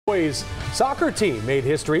Boys soccer team made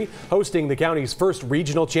history hosting the county's first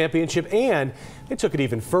regional championship, and they took it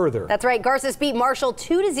even further. That's right. Garces beat Marshall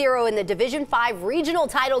 2-0 in the Division 5 regional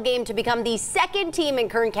title game to become the second team in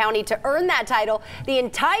Kern County to earn that title. The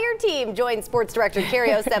entire team joined sports director Carrie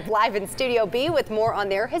Osep live in Studio B with more on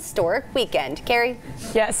their historic weekend. Carrie?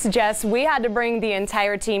 Yes, Jess, we had to bring the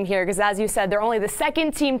entire team here because, as you said, they're only the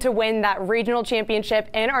second team to win that regional championship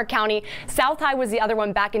in our county. South High was the other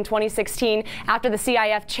one back in 2016 after the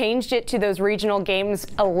CIF changed it to those regional games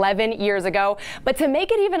 11 years ago. But to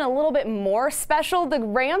make it even a little bit more special, the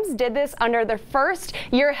Rams did this under their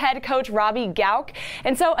first-year head coach, Robbie Gauk.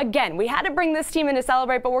 And so, again, we had to bring this team in to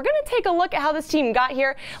celebrate, but we're going to take a look at how this team got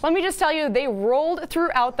here. Let me just tell you, they rolled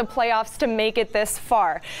throughout the playoffs to make it this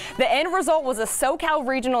far. The end result was a SoCal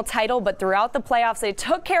regional title, but throughout the playoffs, they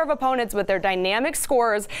took care of opponents with their dynamic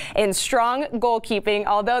scorers and strong goalkeeping.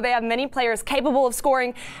 Although they have many players capable of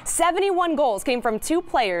scoring, 71 goals came from two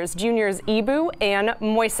players, juniors Ibu and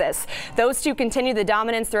Moises. Those two continue the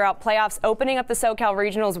dominance throughout playoffs, opening up the SoCal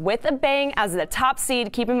Regionals with a bang as the top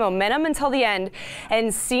seed, keeping momentum until the end.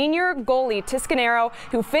 And senior goalie Tiscanero,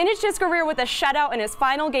 who finished his career with a shutout in his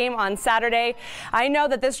final game on Saturday. I know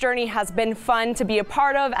that this journey has been fun to be a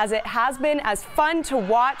part of, as it has been as fun to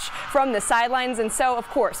watch from the sidelines. And so, of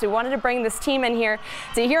course, we wanted to bring this team in here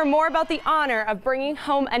to hear more about the honor of bringing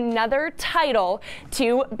home another title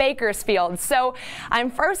to Bakersfield. So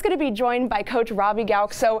I'm first going to be joined by Coach Robbie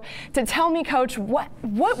Gauk. So to tell me, Coach, what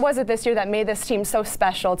was it this year that made this team so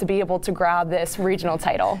special to be able to grab this regional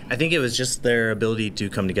title? I think it was just their ability to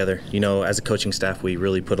come together. You know, as a coaching staff, we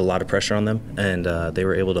really put a lot of pressure on them, and they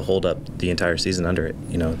were able to hold up the entire season under it.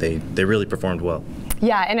 You know, they really performed well.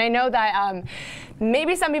 Yeah, and I know that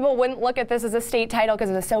maybe some people wouldn't look at this as a state title because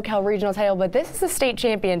of the SoCal regional title, but this is a state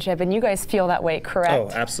championship, and you guys feel that way, correct? Oh,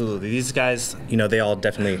 absolutely. These guys, you know, they all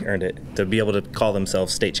definitely earned it to be able to call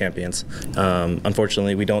themselves state champions.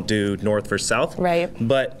 Unfortunately, we don't do North versus South. Right.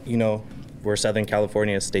 But, you know, we're Southern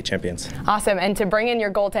California state champions. Awesome. And to bring in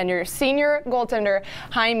your goaltender, senior goaltender,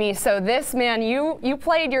 Jaime. So this man, you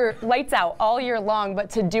played your lights out all year long, but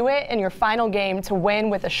to do it in your final game, to win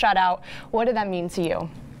with a shutout, what did that mean to you?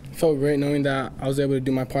 It felt great knowing that I was able to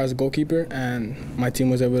do my part as a goalkeeper and my team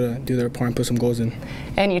was able to do their part and put some goals in.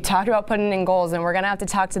 And you talked about putting in goals, and we're going to have to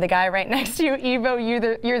talk to the guy right next to you,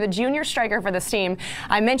 Evo. You're the junior striker for this team.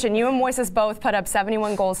 I mentioned you and Moises both put up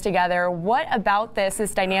 71 goals together. What about this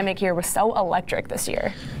dynamic here was so electric this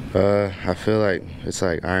year? I feel like it's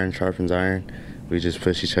like iron sharpens iron. We just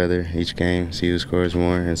push each other each game, see who scores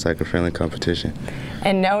more, and it's like a friendly competition.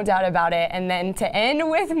 And no doubt about it. And then to end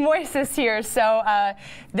with Moises here. So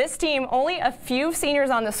this team, only a few seniors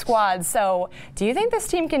on the squad. So do you think this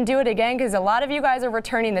team can do it again? Because a lot of you guys are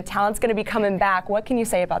returning. The talent's going to be coming back. What can you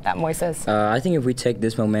say about that, Moises? I think if we take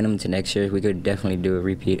this momentum to next year, we could definitely do a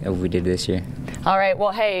repeat of what we did this year. All right.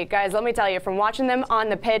 Well, hey, guys, let me tell you, from watching them on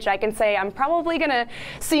the pitch, I can say I'm probably going to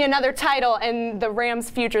see another title in the Rams'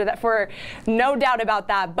 future, that for no doubt about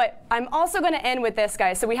that. But I'm also going to end with this,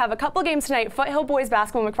 guys. So we have a couple games tonight. Foothill boys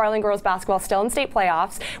basketball, McFarland girls basketball still in state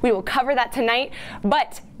playoffs. We will cover that tonight.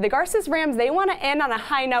 But the Garces Rams, they want to end on a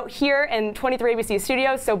high note here in 23 ABC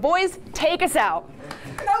Studios. So boys, take us out.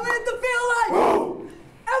 And we hit the field like,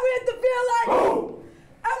 and we hit the field like,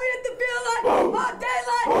 and we hit